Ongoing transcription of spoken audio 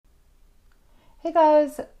Hey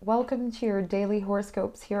guys, welcome to your daily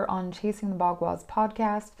horoscopes here on Chasing the Bagwas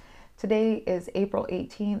podcast. Today is April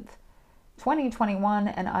 18th, 2021,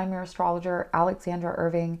 and I'm your astrologer, Alexandra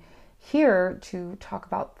Irving, here to talk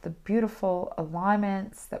about the beautiful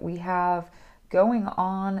alignments that we have going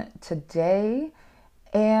on today.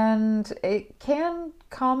 And it can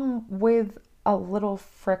come with a little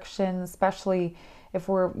friction, especially if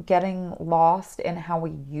we're getting lost in how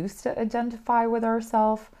we used to identify with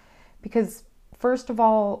ourselves, because first of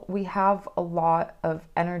all, we have a lot of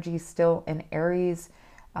energy still in Aries.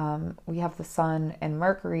 We have the Sun and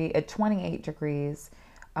Mercury at 28 degrees,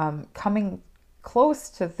 coming close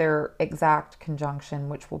to their exact conjunction,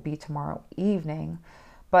 which will be tomorrow evening.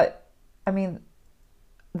 But I mean,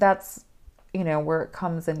 that's, where it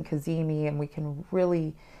comes in Kazemi, and we can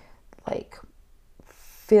really like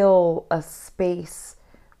fill a space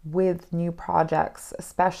with new projects,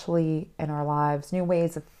 especially in our lives, new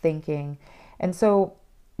ways of thinking. And so,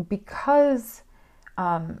 because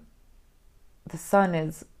the sun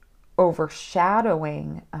is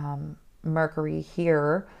overshadowing Mercury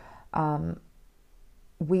here,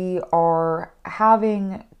 we are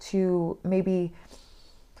having to maybe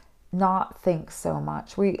not think so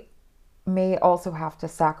much. We may also have to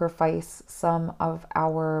sacrifice some of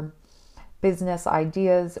our business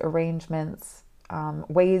ideas, arrangements,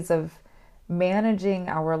 ways of managing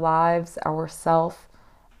our lives, ourself,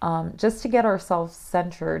 just to get ourselves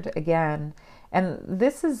centered again. And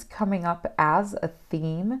this is coming up as a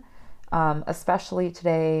theme, especially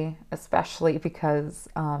today, especially because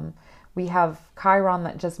we have Chiron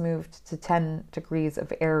that just moved to 10 degrees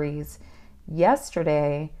of Aries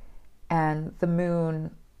yesterday, and the moon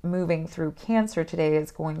moving through Cancer today is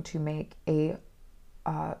going to make a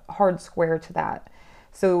hard square to that.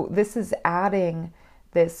 So this is adding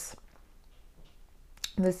this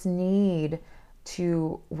need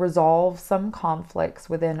to resolve some conflicts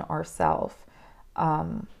within ourselves.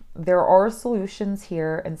 There are solutions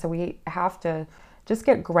here, and so we have to just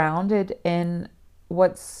get grounded in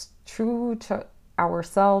what's true to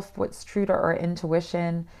ourselves, what's true to our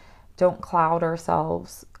intuition. Don't cloud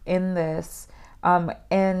ourselves in this.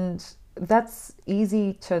 And that's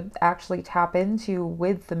easy to actually tap into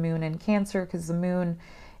with the moon in Cancer, because the moon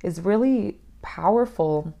is really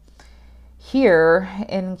powerful here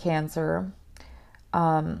in Cancer.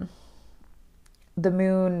 The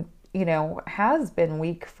moon, has been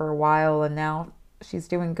weak for a while, and now she's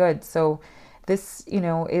doing good. So this,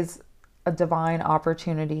 is a divine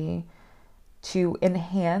opportunity to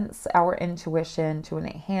enhance our intuition, to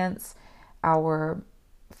enhance our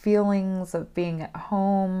feelings of being at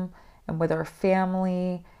home and with our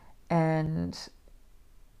family, and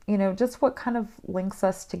just what kind of links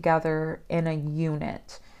us together in a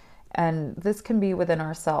unit. And this can be within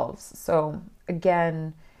ourselves. So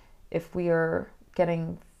again, if we are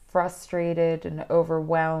getting frustrated and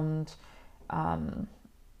overwhelmed,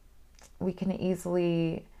 we can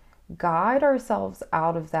easily guide ourselves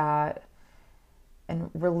out of that and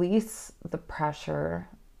release the pressure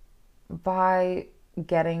by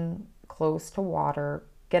getting close to water,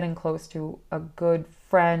 getting close to a good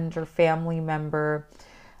friend or family member,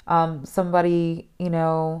 somebody,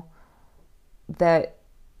 that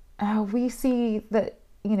we see that,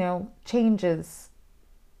 changes,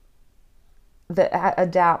 that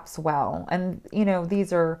adapts well. And,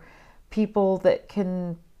 these are people that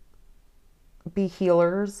can be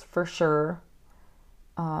healers for sure.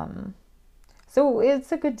 So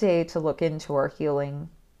it's a good day to look into our healing,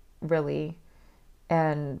 really.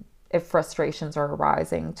 And if frustrations are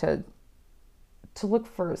arising, to look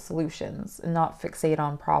for solutions and not fixate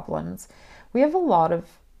on problems. We have a lot of,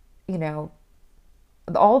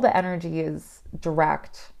 all the energy is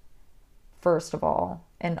direct, first of all,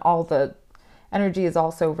 and all the energy is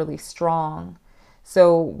also really strong.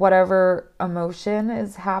 So whatever emotion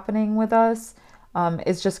is happening with us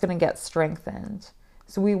is just going to get strengthened.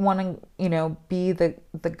 So we want to, be the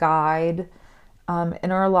guide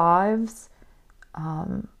in our lives,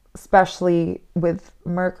 especially with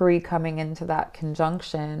Mercury coming into that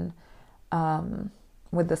conjunction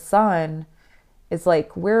with the sun. Is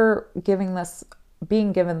like we're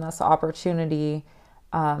being given this opportunity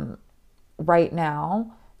right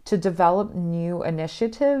now to develop new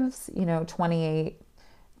initiatives. 28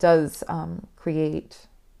 does create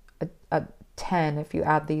a 10 if you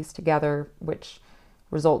add these together, which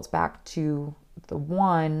results back to the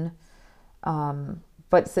 1.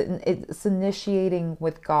 But it's initiating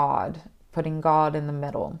with God, putting God in the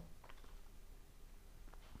middle.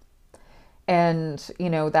 And,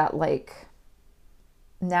 that like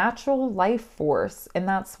natural life force. And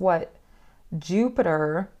that's what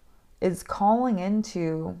Jupiter is calling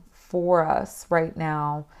into for us right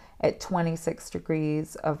now at 26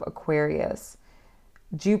 degrees of Aquarius.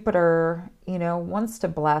 Jupiter, wants to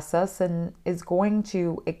bless us and is going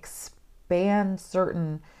to expand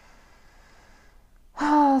certain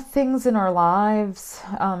things in our lives,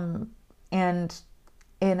 and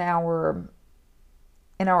in our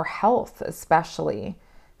health especially.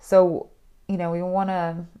 So, we want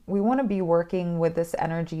to be working with this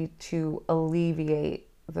energy to alleviate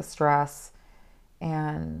the stress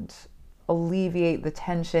and alleviate the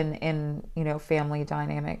tension in, family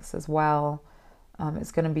dynamics as well.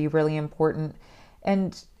 It's going to be really important.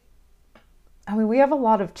 And we have a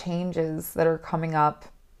lot of changes that are coming up.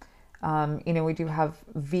 We do have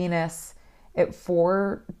Venus at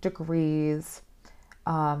 4 degrees.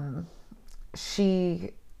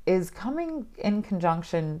 She is coming in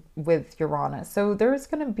conjunction with Uranus. So there's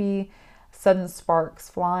going to be sudden sparks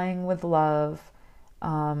flying with love,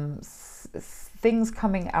 things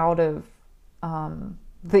coming out of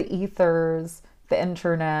the ethers, the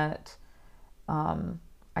internet.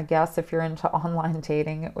 I guess if you're into online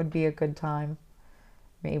dating, it would be a good time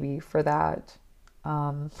maybe for that.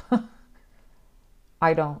 I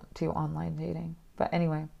don't do online dating, but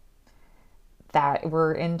anyway, that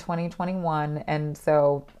we're in 2021. And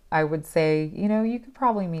so I would say, you could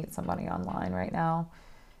probably meet somebody online right now,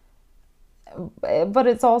 but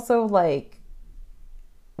it's also like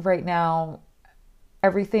right now,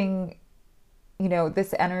 everything,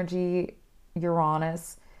 this energy,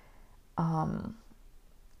 Uranus, and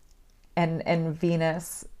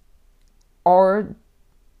Venus are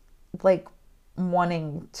like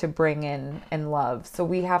wanting to bring in love. So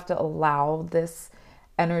we have to allow this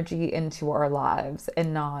energy into our lives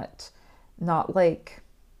and not like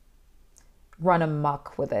run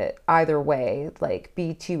amok with it either way, like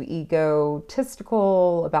be too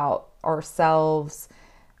egotistical about ourselves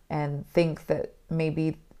and think that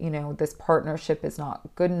maybe, this partnership is not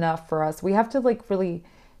good enough for us. We have to like really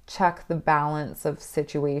check the balance of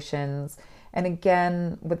situations. And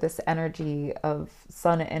again, with this energy of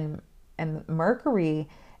Sun and Mercury,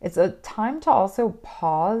 it's a time to also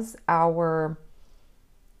pause our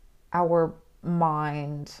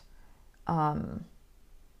mind,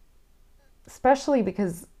 especially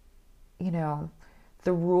because, the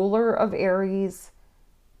ruler of Aries,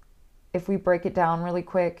 if we break it down really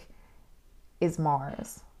quick, is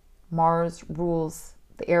Mars. Mars rules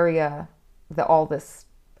the area that all this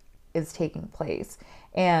is taking place.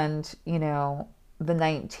 And, the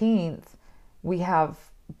 19th, we have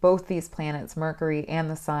both these planets, Mercury and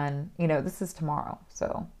the Sun, this is tomorrow.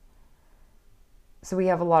 So we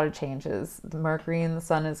have a lot of changes. The Mercury and the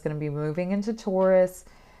Sun is going to be moving into Taurus.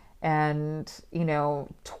 And,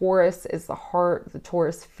 Taurus is the heart, the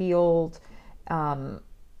Taurus field.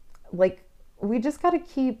 We just got to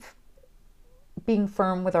keep being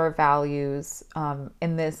firm with our values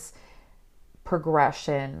in this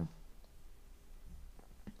progression,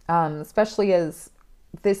 especially as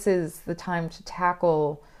this is the time to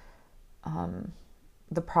tackle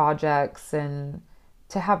the projects and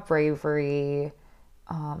to have bravery,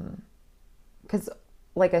 because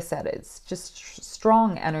like I said, it's just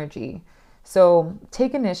strong energy. So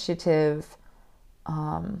take initiative,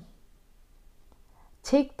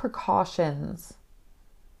 take precautions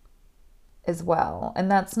as well.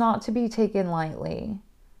 And that's not to be taken lightly.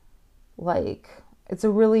 Like, it's a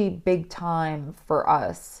really big time for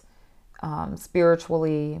us,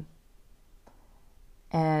 spiritually,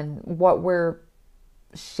 and what we're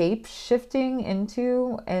shape shifting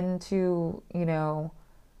into,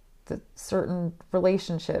 the certain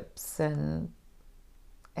relationships and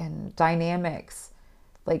dynamics.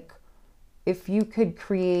 Like, if you could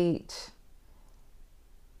create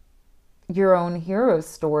your own hero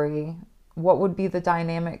story, what would be the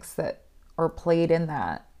dynamics that are played in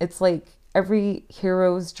that? It's like every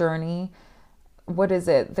hero's journey, what is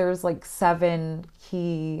it? There's like 7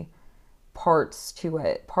 key parts to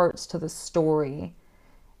it, parts to the story.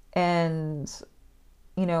 And,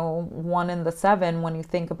 1 in the 7, when you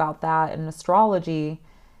think about that in astrology,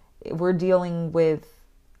 we're dealing with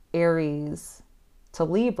Aries to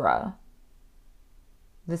Libra.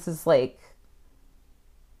 This is like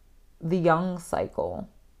the young cycle.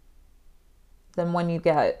 Then when you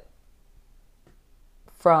get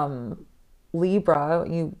from Libra,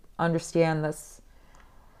 you understand this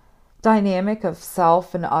dynamic of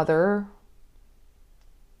self and other,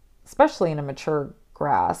 especially in a mature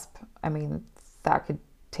grasp. I mean, that could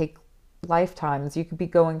take lifetimes. You could be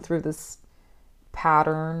going through this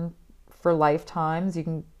pattern for lifetimes. You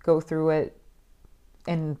can go through it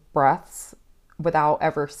in breaths without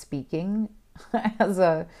ever speaking as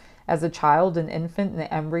a child, an infant, an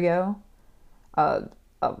embryo, a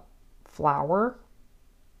flower,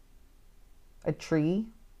 a tree,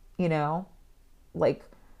 you know, like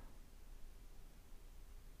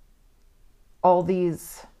all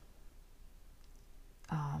these,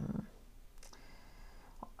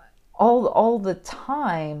 all the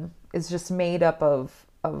time is just made up of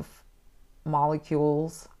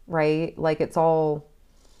molecules, right? Like it's all,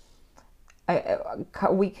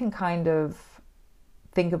 we can kind of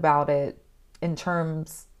think about it in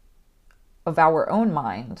terms of our own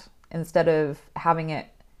mind instead of having it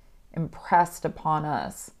impressed upon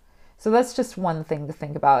us. So that's just one thing to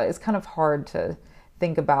think about. It's kind of hard to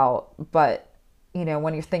think about, but you know,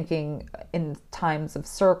 when you're thinking in times of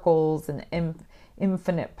circles and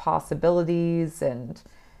infinite possibilities, and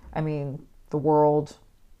I mean, the world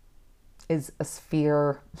is a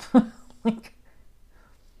sphere. Like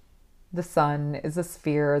the sun is a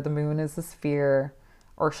sphere, the moon is a sphere,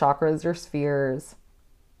 our chakras are spheres.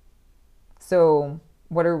 So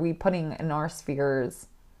what are we putting in our spheres?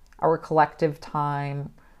 Our collective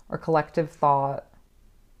time, our collective thought,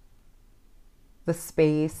 the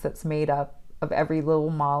space that's made up of every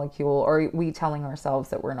little molecule. Or are we telling ourselves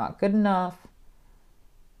that we're not good enough?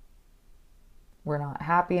 We're not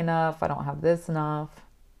happy enough. I don't have this enough.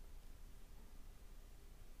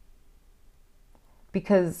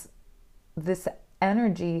 Because this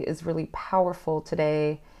energy is really powerful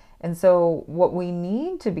today. And so what we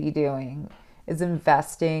need to be doing is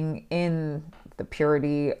investing in the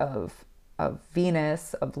purity of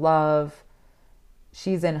Venus, of love.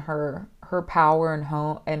 She's in her power and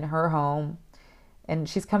home, in her home, and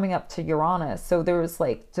she's coming up to Uranus. So there's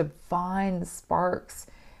like divine sparks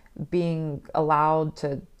being allowed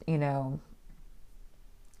to, you know,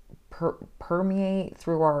 permeate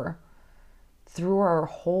through our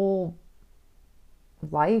whole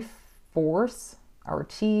life force, our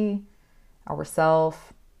chi, our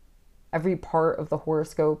self, every part of the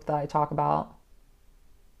horoscope that I talk about,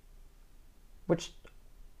 which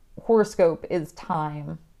horoscope is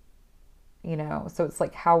time, you know, so it's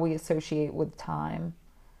like how we associate with time.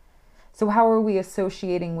 So how are we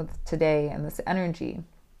associating with today and this energy?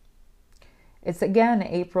 It's again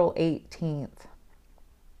April 18th.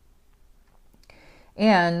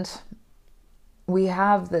 And we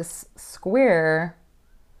have this square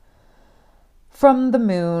from the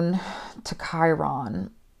moon to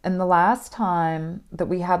Chiron. And the last time that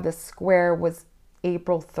we had this square was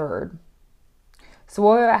April 3rd. So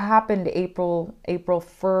what happened April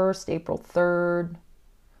 1st, April 3rd?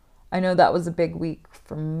 I know that was a big week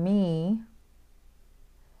for me.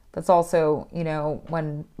 That's also, you know,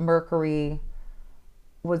 when Mercury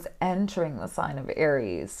was entering the sign of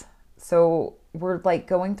Aries. So we're like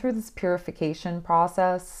going through this purification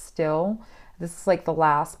process still. This is like the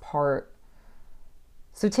last part.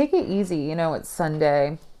 So take it easy, you know, it's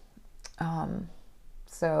Sunday. And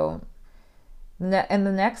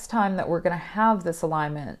the next time that we're going to have this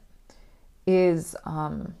alignment is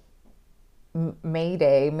May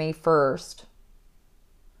Day, May 1st.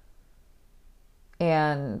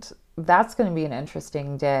 And that's going to be an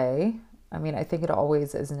interesting day. I mean, I think it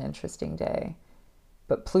always is an interesting day.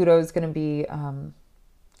 But Pluto's going to be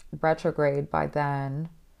retrograde by then.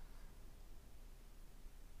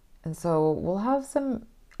 And so we'll have some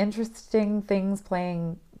interesting things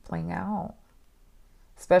playing out.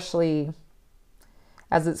 Especially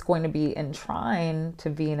as it's going to be in trine to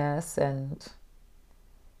Venus and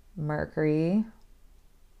Mercury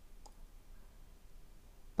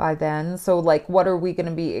by then. So like, what are we going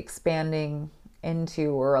to be expanding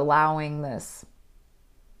into or allowing this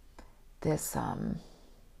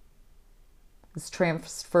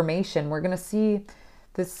transformation? We're going to see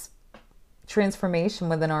this transformation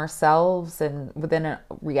within ourselves and within a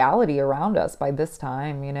reality around us by this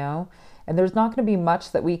time, you know, and there's not going to be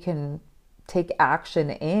much that we can take action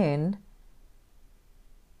in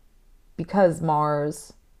because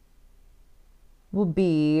Mars will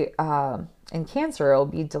be in Cancer. It'll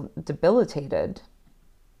be debilitated.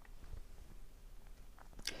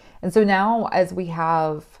 And so now as we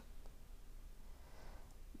have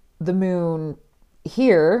the moon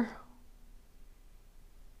here,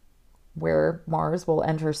 where Mars will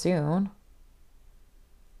enter soon,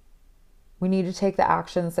 we need to take the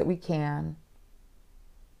actions that we can.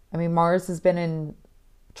 I mean, Mars has been in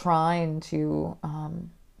trine to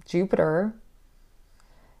Jupiter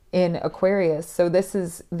in Aquarius. So this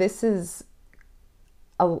is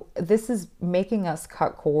making us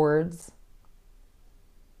cut cords,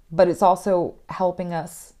 but it's also helping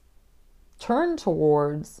us turn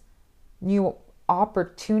towards new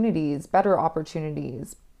opportunities, better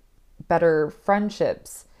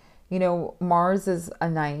friendships. You know, Mars is a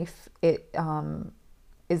knife. It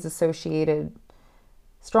is associated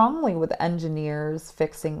strongly with engineers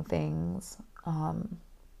fixing things,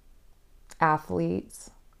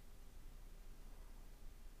 athletes.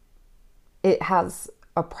 It has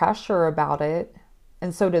a pressure about it,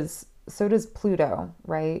 and so does Pluto,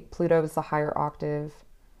 right? Pluto is the higher octave,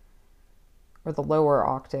 or the lower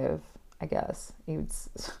octave, I guess.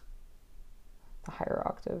 The higher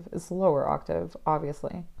octave is the lower octave,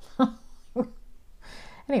 obviously.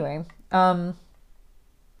 Anyway,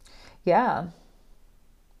 yeah.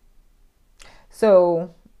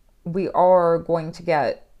 So we are going to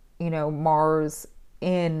get, Mars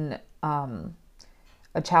in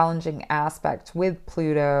a challenging aspect with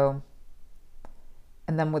Pluto,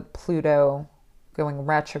 and then with Pluto going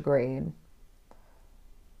retrograde.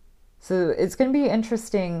 So it's going to be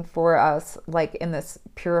interesting for us, like in this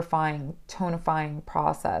purifying, tonifying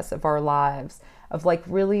process of our lives, of like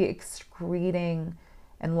really excreting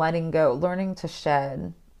and letting go, learning to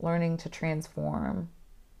shed, learning to transform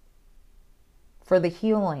for the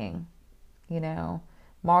healing,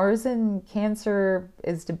 Mars in Cancer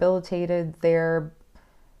is debilitated there,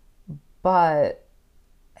 but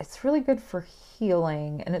it's really good for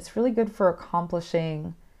healing, and it's really good for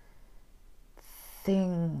accomplishing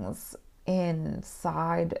things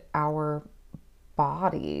inside our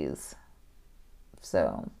bodies.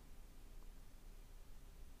 So,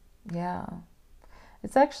 yeah.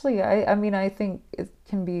 It's actually, I think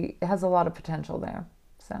it has a lot of potential there.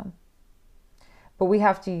 So, but we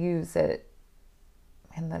have to use it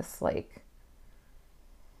in this like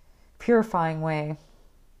purifying way.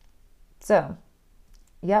 So,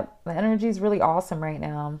 yep, the energy is really awesome right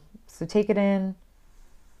now. So take it in.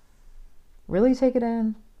 Really take it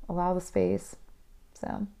in. Allow the space.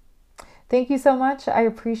 So, thank you so much. I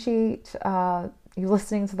appreciate you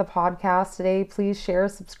listening to the podcast today. Please share,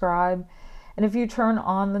 subscribe. And if you turn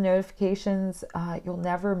on the notifications, you'll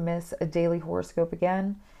never miss a daily horoscope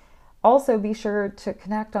again. Also, be sure to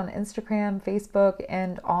connect on Instagram, Facebook,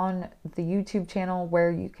 and on the YouTube channel,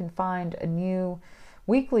 where you can find a new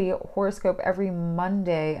weekly horoscope every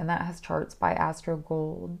Monday, and that has charts by Astro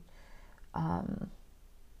Gold.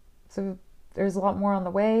 So there's a lot more on the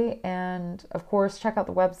way, and of course, check out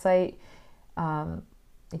the website.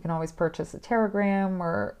 You can always purchase a tarotgram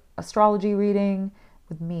or astrology reading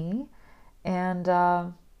with me, and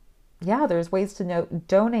yeah, there's ways to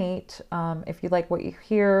donate if you like what you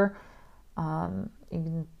hear. You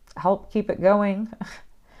can help keep it going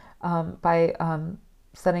by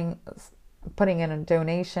putting in a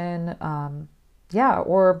donation,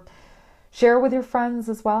 or share with your friends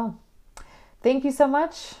as well. Thank you so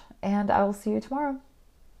much, and I will see you tomorrow.